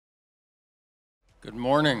Good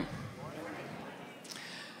morning.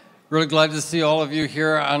 Really glad to see all of you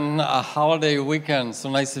here on a holiday weekend. So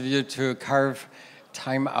nice of you to carve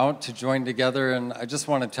time out to join together. And I just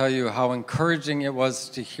want to tell you how encouraging it was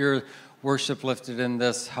to hear worship lifted in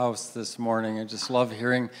this house this morning. I just love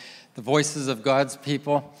hearing the voices of God's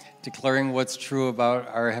people declaring what's true about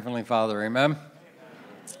our Heavenly Father. Amen?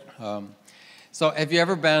 So have you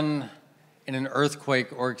ever been in an earthquake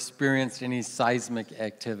or experienced any seismic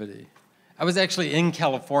activity? I was actually in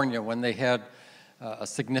California when they had a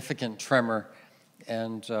significant tremor,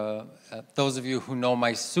 and those of you who know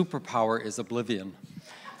my superpower is oblivion.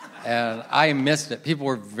 And I missed it. People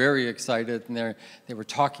were very excited, and they were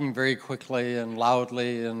talking very quickly and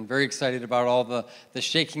loudly and very excited about all the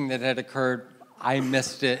shaking that had occurred. I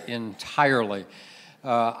missed it entirely.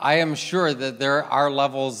 I am sure that there are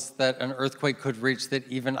levels that an earthquake could reach that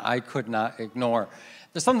even I could not ignore.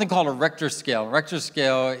 There's something called a Richter scale. A Richter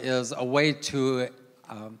scale is a way to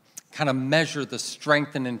kind of measure the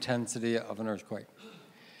strength and intensity of an earthquake.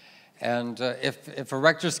 And if a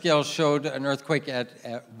Richter scale showed an earthquake at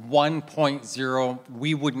 1.0,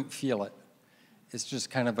 we wouldn't feel it. It's just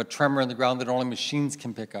kind of a tremor in the ground that only machines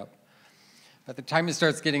can pick up. By the time it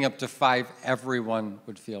starts getting up to 5, everyone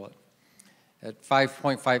would feel it. At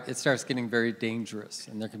 5.5, it starts getting very dangerous,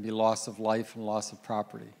 and there can be loss of life and loss of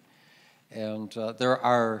property. And there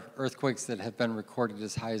are earthquakes that have been recorded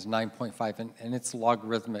as high as 9.5, and it's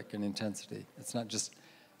logarithmic in intensity. It's not just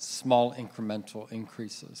small incremental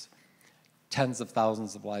increases. Tens of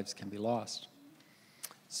thousands of lives can be lost.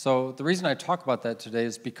 So the reason I talk about that today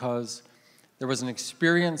is because there was an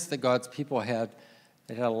experience that God's people had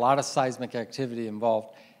that had a lot of seismic activity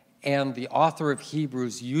involved, and the author of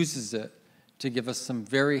Hebrews uses it to give us some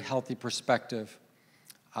very healthy perspective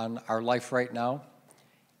on our life right now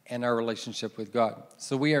and our relationship with God.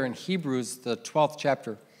 So we are in Hebrews, the 12th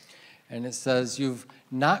chapter, and it says, "You've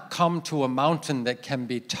not come to a mountain that can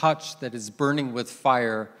be touched, that is burning with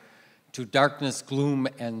fire, to darkness, gloom,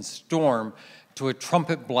 and storm, to a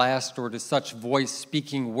trumpet blast, or to such voice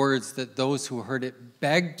speaking words that those who heard it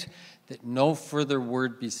begged that no further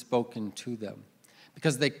word be spoken to them,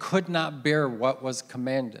 because they could not bear what was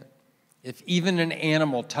commanded. If even an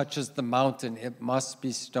animal touches the mountain, it must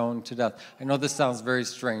be stoned to death." I know this sounds very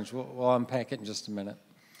strange. We'll unpack it in just a minute.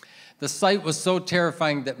 "The sight was so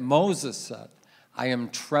terrifying that Moses said, 'I am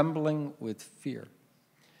trembling with fear.'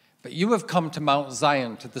 But you have come to Mount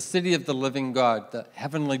Zion, to the city of the living God, the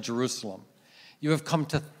heavenly Jerusalem. You have come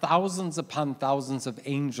to thousands upon thousands of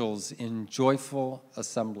angels in joyful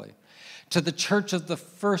assembly, to the church of the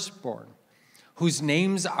firstborn, whose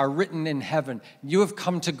names are written in heaven. You have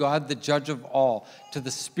come to God, the judge of all, to the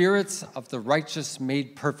spirits of the righteous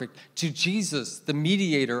made perfect, to Jesus, the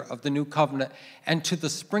mediator of the new covenant, and to the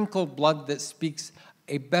sprinkled blood that speaks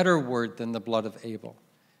a better word than the blood of Abel.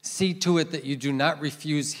 See to it that you do not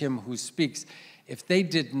refuse him who speaks. If they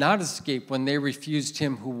did not escape when they refused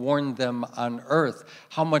him who warned them on earth,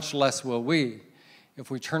 how much less will we, if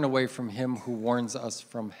we turn away from him who warns us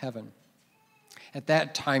from heaven? At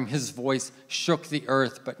that time his voice shook the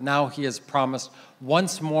earth, but now he has promised,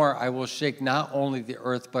 'Once more I will shake not only the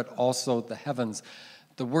earth, but also the heavens.'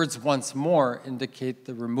 The words 'once more' indicate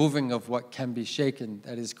the removing of what can be shaken,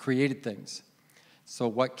 that is, created things, so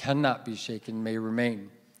what cannot be shaken may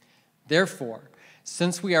remain. Therefore,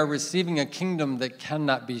 since we are receiving a kingdom that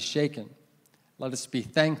cannot be shaken, let us be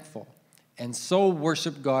thankful and so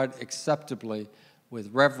worship God acceptably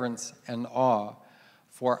with reverence and awe,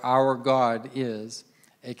 for our God is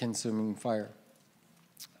a consuming fire."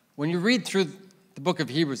 When you read through the book of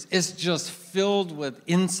Hebrews, it's just filled with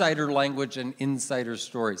insider language and insider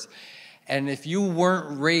stories. And if you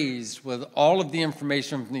weren't raised with all of the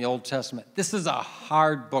information from the Old Testament, this is a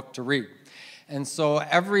hard book to read. And so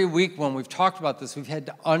every week when we've talked about this, we've had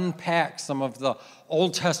to unpack some of the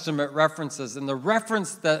Old Testament references. And the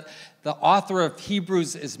reference that the author of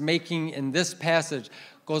Hebrews is making in this passage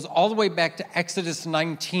goes all the way back to Exodus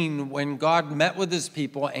 19, when God met with his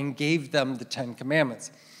people and gave them the 10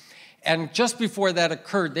 Commandments. And just before that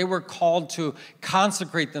occurred, they were called to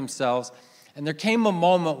consecrate themselves. And there came a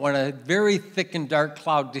moment when a very thick and dark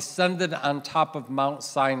cloud descended on top of Mount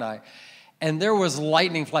Sinai. And there was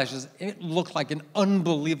lightning flashes. It looked like an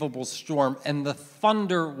unbelievable storm. And the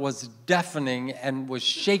thunder was deafening and was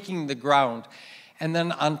shaking the ground. And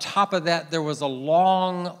then on top of that, there was a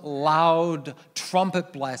long, loud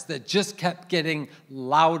trumpet blast that just kept getting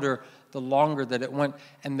louder the longer that it went.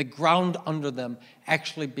 And the ground under them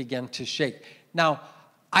actually began to shake. Now,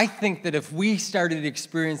 I think that if we started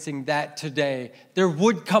experiencing that today, there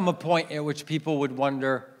would come a point at which people would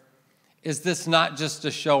wonder, is this not just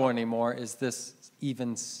a show anymore? Is this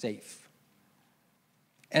even safe?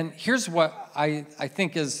 And here's what I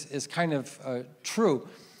think is kind of true.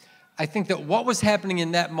 I think that what was happening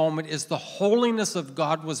in that moment is the holiness of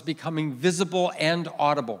God was becoming visible and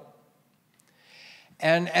audible.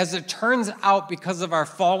 And as it turns out, because of our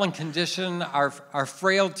fallen condition, our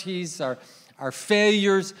frailties, our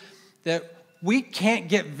failures, that we can't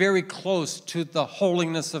get very close to the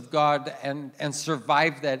holiness of God and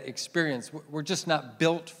survive that experience. We're just not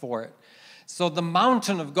built for it. So the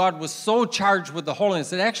mountain of God was so charged with the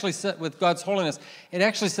holiness. It actually said, with God's holiness, it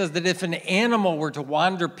actually says that if an animal were to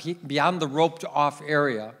wander beyond the roped off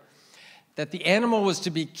area, that the animal was to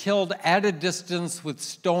be killed at a distance with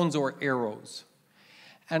stones or arrows.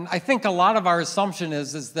 And I think a lot of our assumption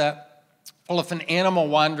is that, well, if an animal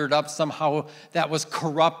wandered up, somehow that was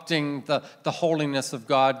corrupting the holiness of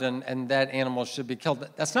God, and that animal should be killed.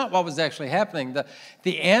 That's not what was actually happening.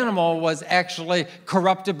 The animal was actually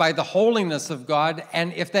corrupted by the holiness of God,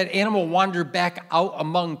 and if that animal wandered back out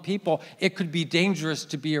among people, it could be dangerous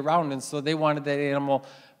to be around, and so they wanted that animal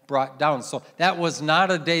brought down. So that was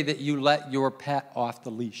not a day that you let your pet off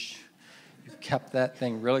the leash. You kept that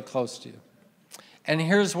thing really close to you. And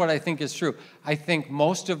here's what I think is true. I think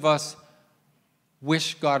most of us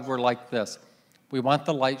wish God were like this. We want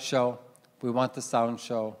the light show. We want the sound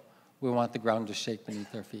show. We want the ground to shake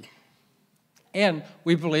beneath our feet. And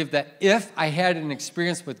we believe that if I had an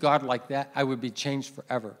experience with God like that, I would be changed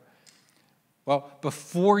forever. Well,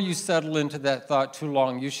 before you settle into that thought too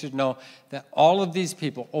long, you should know that all of these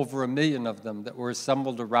people, over 1 million of them that were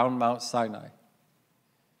assembled around Mount Sinai,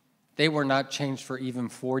 they were not changed for even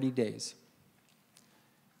 40 days.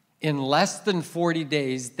 In less than 40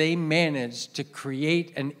 days, they managed to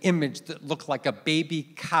create an image that looked like a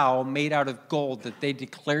baby cow made out of gold that they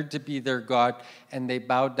declared to be their God, and they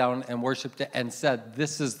bowed down and worshiped it and said,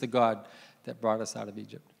 "This is the God that brought us out of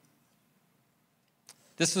Egypt."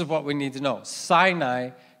 This is what we need to know.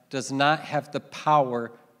 Sinai does not have the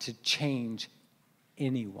power to change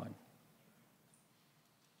anyone.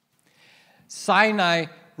 Sinai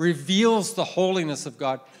reveals the holiness of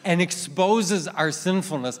God and exposes our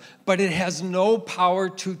sinfulness, but it has no power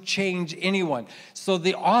to change anyone. So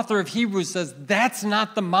the author of Hebrews says, that's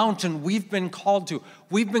not the mountain we've been called to.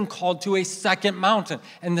 We've been called to a second mountain,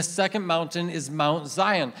 and the second mountain is Mount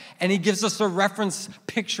Zion. And he gives us a reference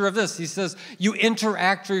picture of this. He says, you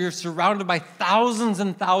interact or you're surrounded by thousands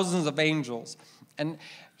and thousands of angels. And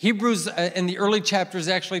Hebrews in the early chapters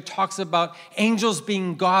actually talks about angels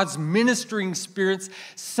being God's ministering spirits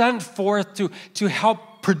sent forth to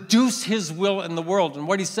help produce his will in the world. And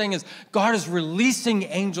what he's saying is God is releasing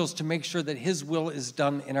angels to make sure that his will is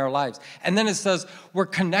done in our lives. And then it says we're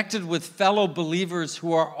connected with fellow believers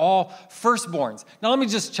who are all firstborns. Now let me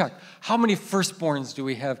just check. How many firstborns do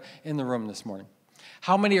we have in the room this morning?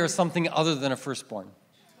 How many are something other than a firstborn?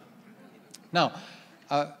 Now,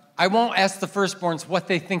 I won't ask the firstborns what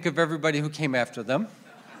they think of everybody who came after them.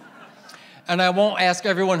 And I won't ask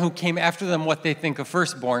everyone who came after them what they think of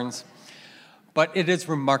firstborns. But it is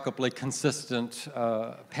remarkably consistent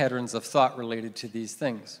patterns of thought related to these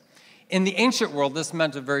things. In the ancient world, this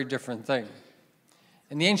meant a very different thing.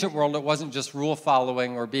 In the ancient world, it wasn't just rule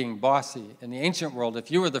following or being bossy. In the ancient world,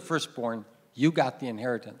 if you were the firstborn, you got the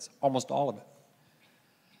inheritance, almost all of it.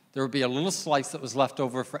 There would be a little slice that was left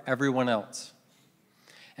over for everyone else.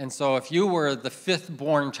 And so if you were the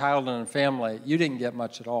fifth-born child in a family, you didn't get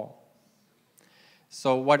much at all.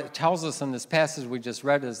 So what it tells us in this passage we just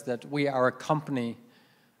read is that we are a company,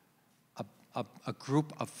 a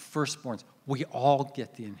group of firstborns. We all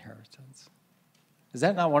get the inheritance. Is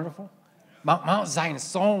that not wonderful? Mount Zion is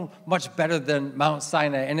so much better than Mount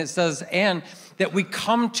Sinai. And it says, and that we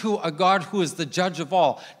come to a God who is the judge of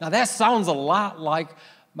all. Now that sounds a lot like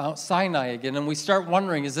Mount Sinai again, and we start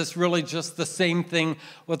wondering, is this really just the same thing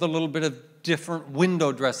with a little bit of different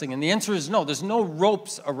window dressing? And the answer is no. There's no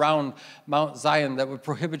ropes around Mount Zion that would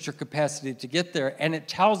prohibit your capacity to get there. And it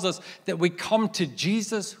tells us that we come to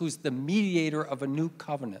Jesus, who's the mediator of a new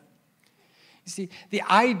covenant. You see, the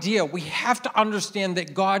idea, we have to understand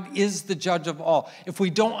that God is the judge of all. If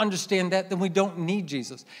we don't understand that, then we don't need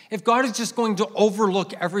Jesus. If God is just going to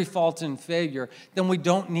overlook every fault and failure, then we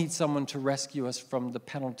don't need someone to rescue us from the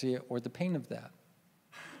penalty or the pain of that.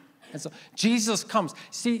 And so Jesus comes.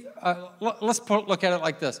 See, let's look at it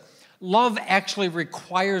like this. Love actually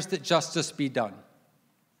requires that justice be done.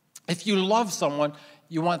 If you love someone,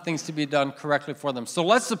 you want things to be done correctly for them. So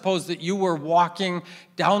let's suppose that you were walking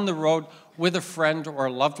down the road with a friend or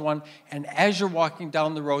a loved one, and as you're walking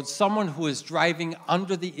down the road, someone who is driving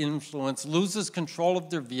under the influence loses control of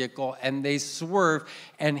their vehicle, and they swerve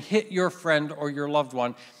and hit your friend or your loved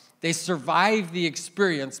one. They survive the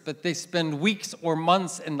experience, but they spend weeks or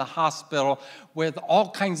months in the hospital with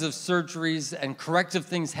all kinds of surgeries and corrective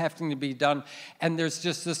things having to be done. And there's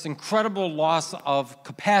just this incredible loss of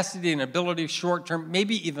capacity and ability, short-term,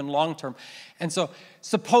 maybe even long-term. And so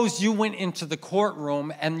suppose you went into the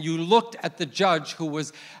courtroom and you looked at the judge who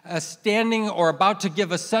was standing or about to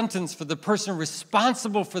give a sentence for the person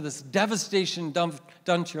responsible for this devastation done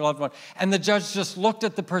to your loved one. And the judge just looked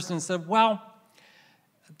at the person and said, well,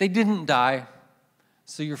 they didn't die,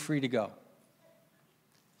 so you're free to go.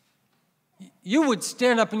 You would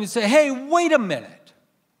stand up and you'd say, hey, wait a minute.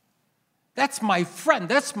 That's my friend.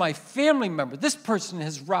 That's my family member. This person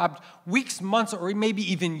has robbed weeks, months, or maybe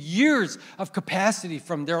even years of capacity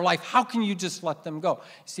from their life. How can you just let them go?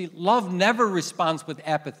 See, love never responds with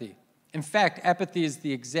apathy. In fact, apathy is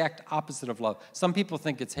the exact opposite of love. Some people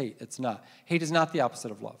think it's hate. It's not. Hate is not the opposite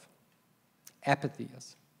of love. Apathy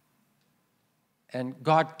is. And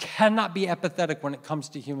God cannot be apathetic when it comes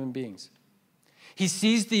to human beings. He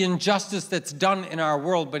sees the injustice that's done in our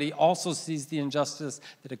world, but he also sees the injustice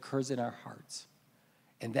that occurs in our hearts.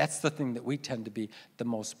 And that's the thing that we tend to be the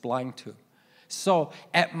most blind to. So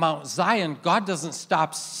at Mount Zion, God doesn't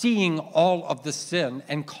stop seeing all of the sin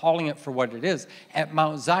and calling it for what it is. At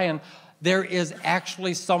Mount Zion, there is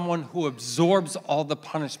actually someone who absorbs all the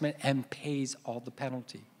punishment and pays all the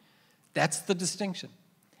penalty. That's the distinction.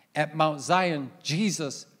 At Mount Zion,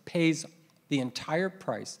 Jesus pays the entire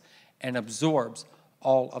price and absorbs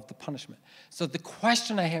all of the punishment. So the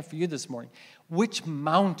question I have for you this morning, which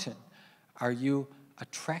mountain are you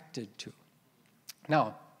attracted to?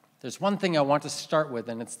 Now, there's one thing I want to start with,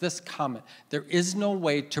 and it's this comment. There is no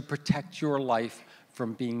way to protect your life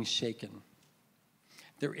from being shaken.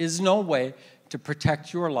 There is no way to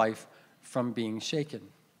protect your life from being shaken.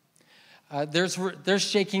 There's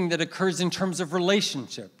shaking that occurs in terms of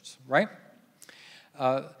relationships, right?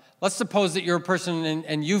 Let's suppose that you're a person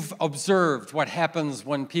and you've observed what happens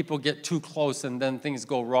when people get too close and then things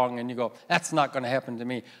go wrong and you go, that's not going to happen to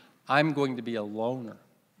me. I'm going to be a loner.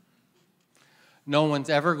 No one's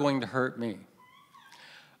ever going to hurt me.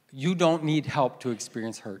 You don't need help to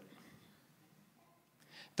experience hurt.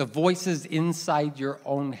 The voices inside your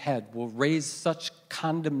own head will raise such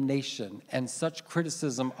condemnation and such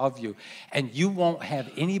criticism of you, and you won't have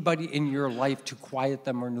anybody in your life to quiet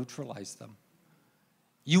them or neutralize them.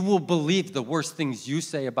 You will believe the worst things you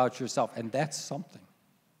say about yourself, and that's something.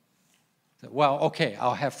 Well, okay,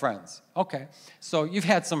 I'll have friends. Okay, so you've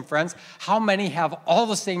had some friends. How many have all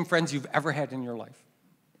the same friends you've ever had in your life?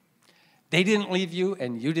 They didn't leave you,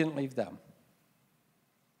 and you didn't leave them.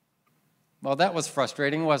 Well, that was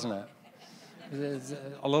frustrating, wasn't it? It's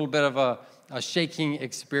a little bit of a shaking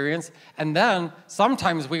experience. And then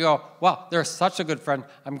sometimes we go, well, they're such a good friend,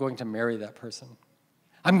 I'm going to marry that person.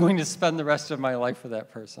 I'm going to spend the rest of my life with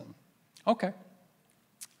that person. Okay.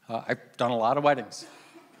 I've done a lot of weddings.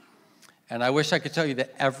 And I wish I could tell you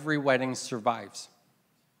that every wedding survives.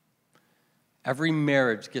 Every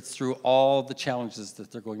marriage gets through all the challenges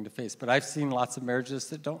that they're going to face. But I've seen lots of marriages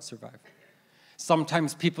that don't survive.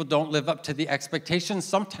 Sometimes people don't live up to the expectations.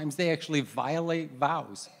 Sometimes they actually violate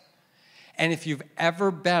vows. And if you've ever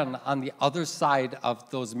been on the other side of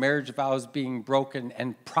those marriage vows being broken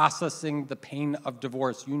and processing the pain of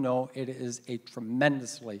divorce, you know it is a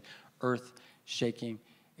tremendously earth-shaking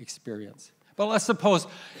experience. But let's suppose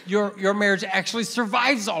your marriage actually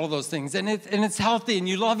survives all of those things and it's healthy and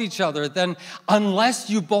you love each other. Then unless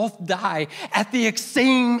you both die at the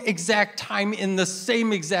same exact time in the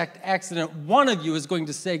same exact accident, one of you is going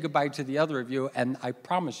to say goodbye to the other of you, and I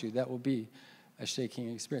promise you that will be a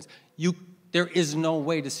shaking experience. There is no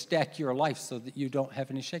way to stack your life so that you don't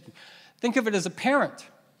have any shaking. Think of it as a parent,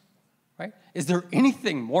 right? Is there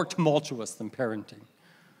anything more tumultuous than parenting?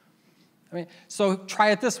 So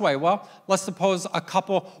try it this way. Well, let's suppose a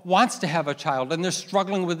couple wants to have a child and they're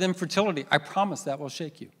struggling with infertility. I promise that will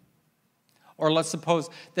shake you. Or let's suppose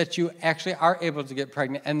that you actually are able to get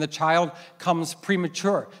pregnant and the child comes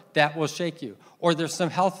premature. That will shake you. Or there's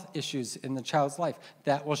some health issues in the child's life.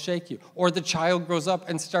 That will shake you. Or the child grows up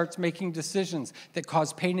and starts making decisions that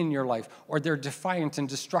cause pain in your life. Or they're defiant and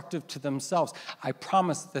destructive to themselves. I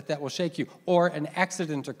promise that will shake you. Or an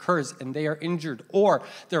accident occurs and they are injured. Or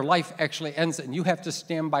their life actually ends and you have to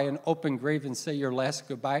stand by an open grave and say your last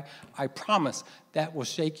goodbye. I promise that will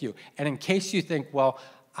shake you. And in case you think, well,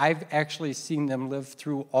 I've actually seen them live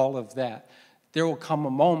through all of that, there will come a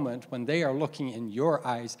moment when they are looking in your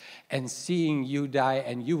eyes and seeing you die,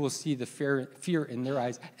 and you will see the fear in their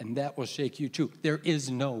eyes, and that will shake you too. There is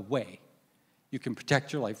no way you can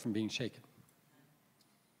protect your life from being shaken.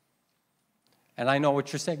 And I know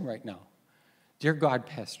what you're saying right now. Dear God,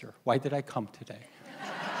 Pastor, why did I come today?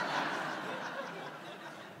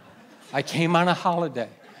 I came on a holiday.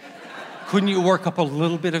 Couldn't you work up a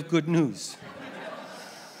little bit of good news?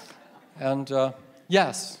 And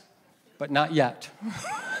yes, but not yet.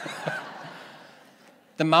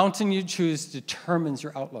 The mountain you choose determines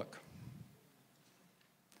your outlook.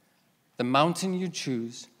 The mountain you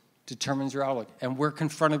choose determines your outlook. And we're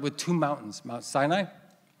confronted with two mountains, Mount Sinai,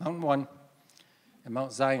 Mountain 1, and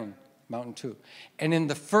Mount Zion, Mountain 2. And in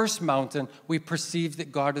the first mountain, we perceive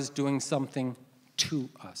that God is doing something to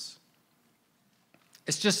us.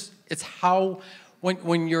 It's how,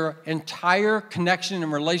 when your entire connection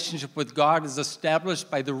and relationship with God is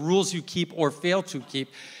established by the rules you keep or fail to keep,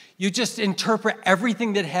 you just interpret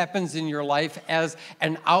everything that happens in your life as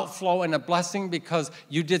an outflow and a blessing because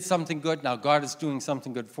you did something good. Now God is doing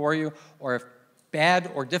something good for you. Or if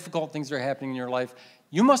bad or difficult things are happening in your life,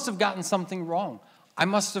 you must have gotten something wrong. I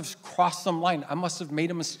must have crossed some line. I must have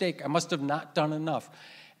made a mistake. I must have not done enough.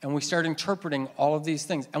 And we start interpreting all of these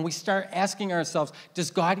things. And we start asking ourselves,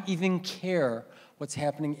 does God even care what's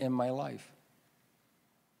happening in my life?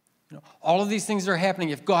 You know, all of these things are happening.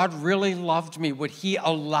 If God really loved me, would he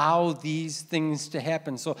allow these things to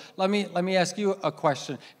happen? So let me ask you a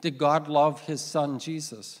question. Did God love his son,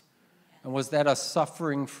 Jesus? And was that a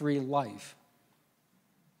suffering-free life?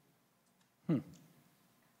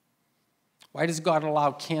 Why does God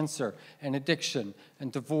allow cancer and addiction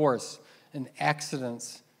and divorce and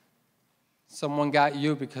accidents? Someone got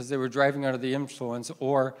you because they were driving under the influence,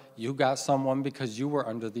 or you got someone because you were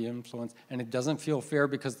under the influence, and it doesn't feel fair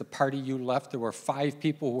because the party you left, there were 5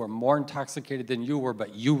 people who were more intoxicated than you were,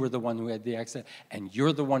 but you were the one who had the accident, and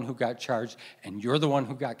you're the one who got charged, and you're the one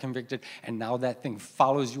who got convicted, and now that thing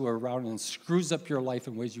follows you around and screws up your life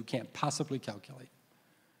in ways you can't possibly calculate.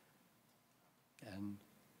 And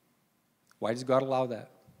why does God allow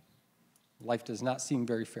that? Life does not seem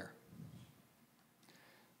very fair.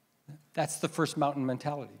 That's the first mountain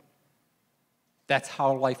mentality. That's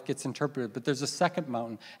how life gets interpreted. But there's a second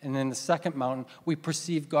mountain, and in the second mountain, we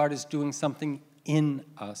perceive God as doing something in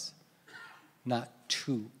us, not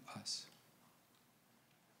to us.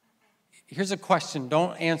 Here's a question.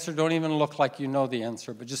 Don't answer, don't even look like you know the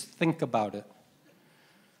answer, but just think about it.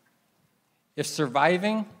 If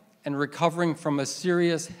surviving and recovering from a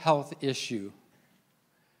serious health issue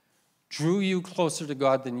drew you closer to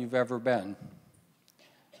God than you've ever been,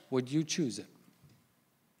 would you choose it?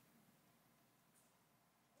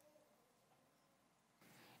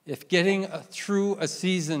 If getting through a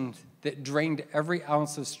season that drained every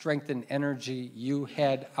ounce of strength and energy you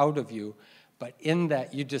had out of you, but in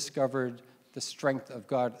that you discovered the strength of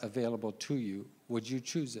God available to you, would you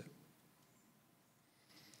choose it?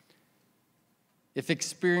 If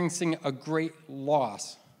experiencing a great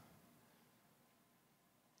loss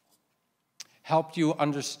helped you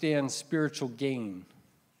understand spiritual gain,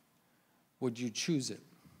 would you choose it?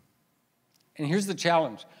 And here's the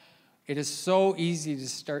challenge. It is so easy to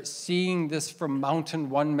start seeing this from mountain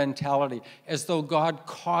one mentality, as though God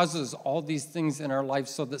causes all these things in our life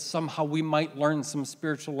so that somehow we might learn some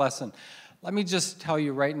spiritual lesson. Let me just tell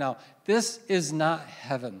you right now, this is not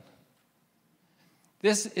heaven.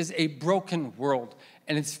 This is a broken world,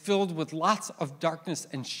 and it's filled with lots of darkness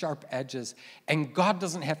and sharp edges, and God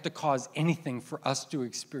doesn't have to cause anything for us to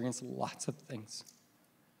experience lots of things.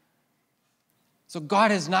 So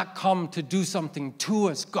God has not come to do something to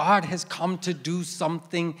us. God has come to do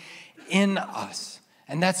something in us.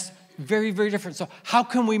 And that's very, very different. So how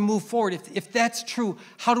can we move forward? If that's true,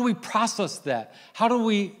 how do we process that? How do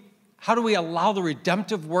we allow the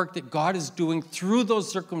redemptive work that God is doing through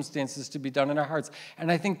those circumstances to be done in our hearts?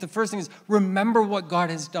 And I think the first thing is remember what God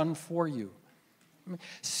has done for you.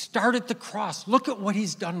 Start at the cross. Look at what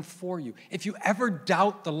he's done for you. If you ever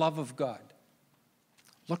doubt the love of God,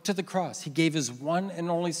 look to the cross. He gave his one and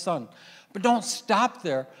only son. But don't stop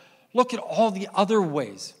there. Look at all the other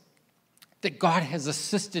ways that God has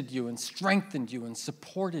assisted you and strengthened you and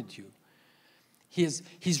supported you.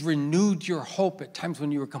 He's renewed your hope at times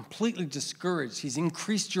when you were completely discouraged. He's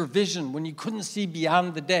increased your vision when you couldn't see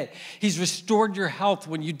beyond the day. He's restored your health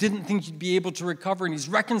when you didn't think you'd be able to recover. And he's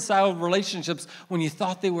reconciled relationships when you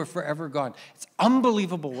thought they were forever gone. It's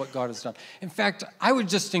unbelievable what God has done. In fact, I would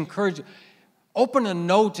just encourage you, open a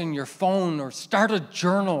note in your phone or start a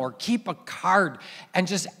journal or keep a card, and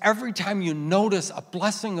just every time you notice a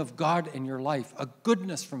blessing of God in your life, a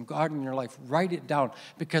goodness from God in your life, write it down,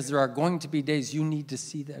 because there are going to be days you need to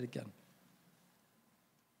see that again.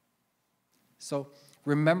 So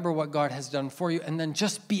Remember what God has done for you, and then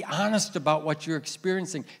just be honest about what you're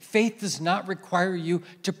experiencing. Faith does not require you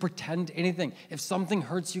to pretend anything. If something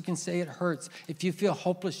hurts, you can say it hurts. If you feel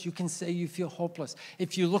hopeless, you can say you feel hopeless.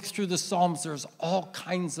 If you look through the Psalms, there's all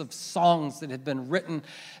kinds of songs that have been written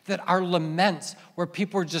that are laments, where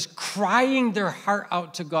people are just crying their heart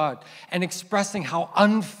out to God and expressing how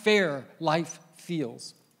unfair life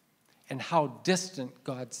feels and how distant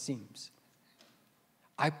God seems.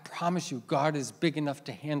 I promise you, God is big enough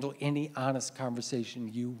to handle any honest conversation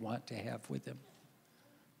you want to have with him.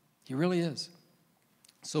 He really is.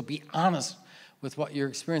 So be honest with what you're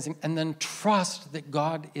experiencing, and then trust that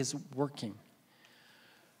God is working.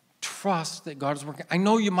 Trust that God is working. I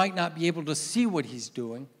know you might not be able to see what he's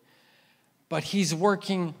doing, but he's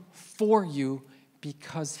working for you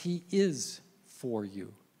because he is for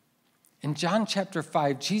you. In John chapter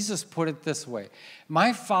 5, Jesus put it this way.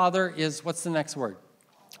 My Father is, what's the next word?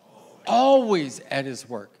 Always at his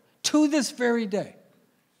work, to this very day.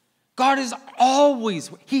 God is always,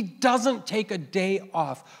 he doesn't take a day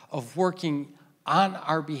off of working on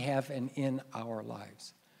our behalf and in our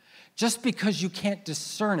lives. Just because you can't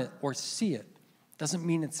discern it or see it doesn't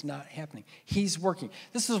mean it's not happening. He's working.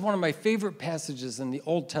 This is one of my favorite passages in the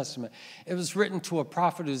Old Testament. It was written to a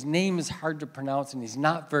prophet whose name is hard to pronounce and he's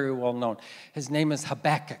not very well known. His name is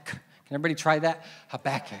Habakkuk. Can everybody try that?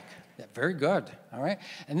 Habakkuk. Yeah, very good, all right?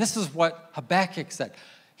 And this is what Habakkuk said.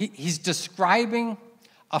 He's describing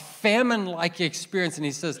a famine-like experience, and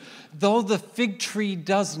he says, though the fig tree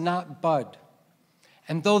does not bud,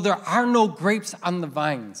 and though there are no grapes on the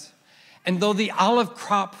vines, and though the olive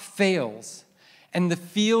crop fails, and the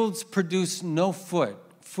fields produce no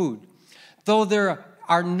food, though there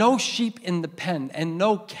are no sheep in the pen, and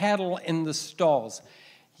no cattle in the stalls,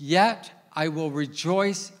 yet I will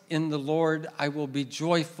rejoice in the Lord. I will be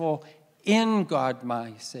joyful in God,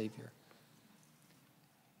 my Savior.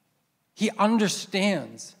 He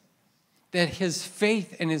understands that his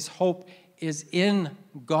faith and his hope is in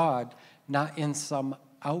God, not in some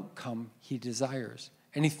outcome he desires.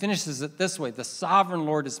 And he finishes it this way. The sovereign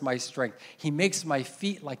Lord is my strength. He makes my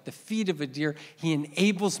feet like the feet of a deer. He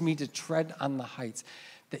enables me to tread on the heights,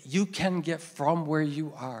 that you can get from where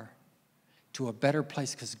you are to a better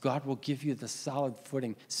place, because God will give you the solid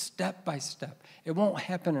footing step by step. It won't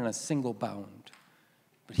happen in a single bound,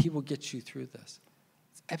 but he will get you through this.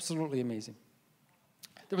 It's absolutely amazing.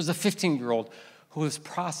 There was a 15-year-old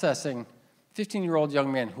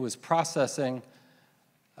young man who was processing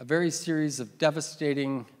a very series of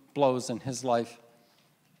devastating blows in his life,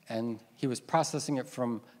 and he was processing it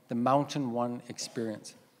from the Mountain One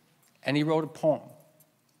experience. And he wrote a poem,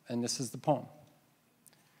 and this is the poem.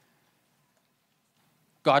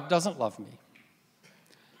 God doesn't love me.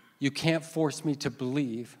 You can't force me to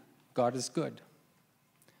believe God is good.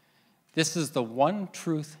 This is the one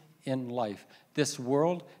truth in life. This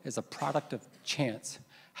world is a product of chance.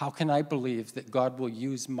 How can I believe that God will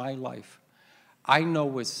use my life? I know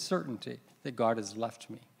with certainty that God has left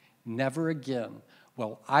me. Never again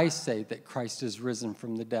will I say that Christ is risen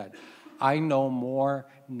from the dead. I know more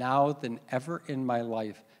now than ever in my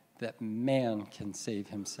life that man can save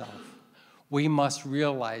himself. We must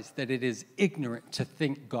realize that it is ignorant to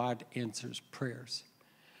think God answers prayers.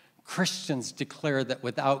 Christians declare that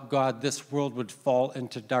without God, this world would fall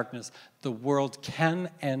into darkness. The world can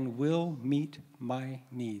and will meet my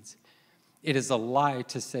needs. It is a lie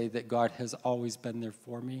to say that God has always been there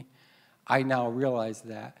for me. I now realize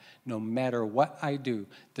that no matter what I do,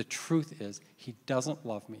 the truth is he doesn't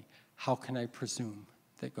love me. How can I presume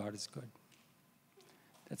that God is good?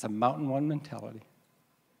 That's a Mountain One mentality.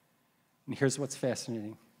 And here's what's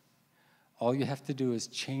fascinating. All you have to do is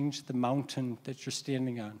change the mountain that you're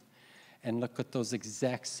standing on and look at those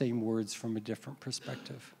exact same words from a different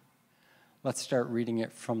perspective. Let's start reading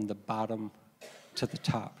it from the bottom to the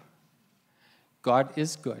top. God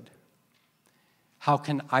is good. How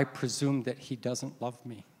can I presume that he doesn't love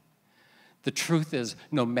me? The truth is,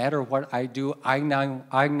 no matter what I do, I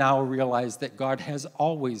now realize that God has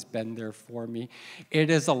always been there for me. It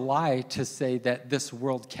is a lie to say that this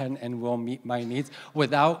world can and will meet my needs.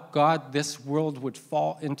 Without God, this world would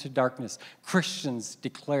fall into darkness. Christians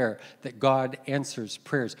declare that God answers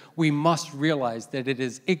prayers. We must realize that it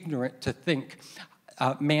is ignorant to think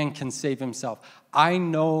man can save himself. I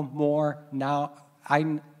know more now.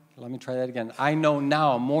 Let me try that again. I know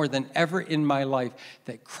now more than ever in my life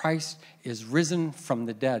that Christ is risen from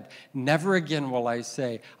the dead. Never again will I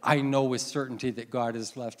say, I know with certainty that God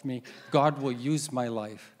has left me. God will use my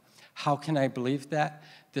life. How can I believe that?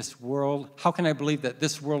 How can I believe that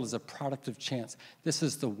this world is a product of chance? This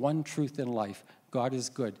is the one truth in life. God is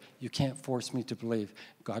good. You can't force me to believe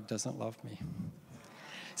God doesn't love me.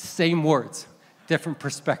 Same words, different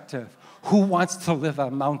perspective. Who wants to live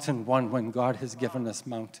on mountain 1 when God has given us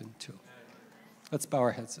mountain 2? Let's bow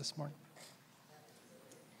our heads this morning.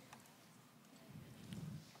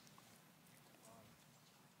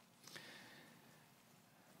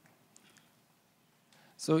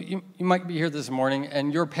 So you might be here this morning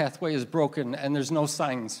and your pathway is broken and there's no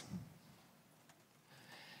signs.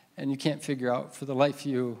 And you can't figure out for the life of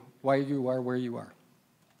you why you are where you are.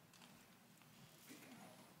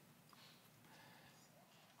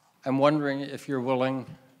 I'm wondering if you're willing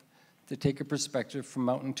to take a perspective from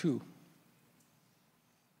Mountain 2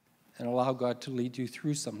 and allow God to lead you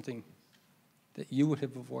through something that you would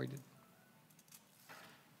have avoided.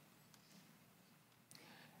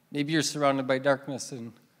 Maybe you're surrounded by darkness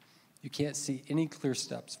and you can't see any clear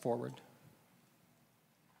steps forward.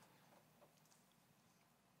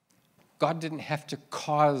 God didn't have to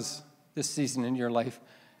cause this season in your life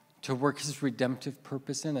to work his redemptive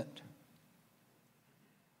purpose in it.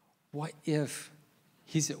 What if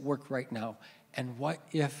he's at work right now? And what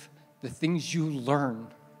if the things you learn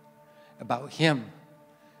about him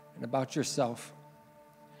and about yourself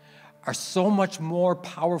are so much more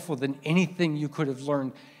powerful than anything you could have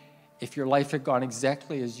learned if your life had gone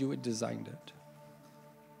exactly as you had designed it?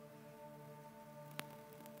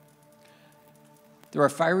 There are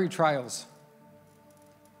fiery trials.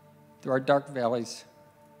 There are dark valleys.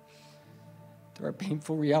 There are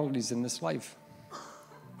painful realities in this life.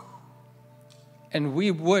 And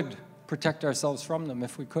we would protect ourselves from them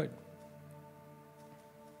if we could.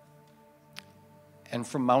 And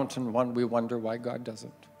from Mountain 1, we wonder why God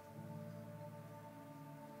doesn't.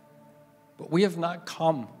 But we have not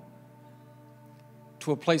come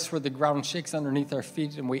to a place where the ground shakes underneath our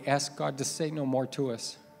feet and we ask God to say no more to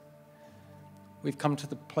us. We've come to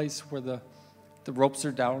the place where the ropes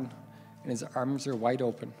are down and his arms are wide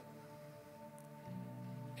open.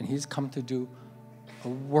 And he's come to do a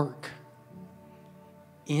work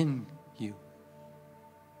in you.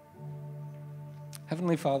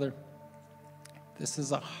 Heavenly Father, this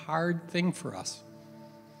is a hard thing for us.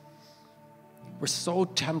 We're so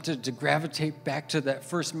tempted to gravitate back to that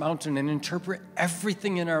first mountain and interpret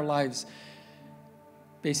everything in our lives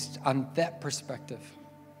based on that perspective.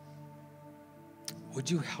 Would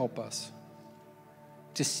you help us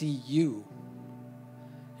to see you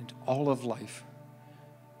and all of life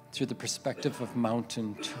through the perspective of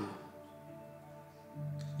Mountain 2?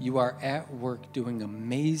 You are at work doing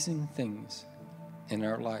amazing things in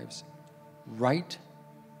our lives right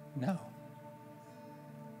now.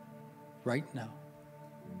 Right now.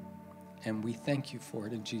 And we thank you for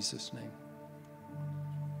it in Jesus' name.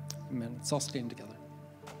 Amen. Let's all stand together.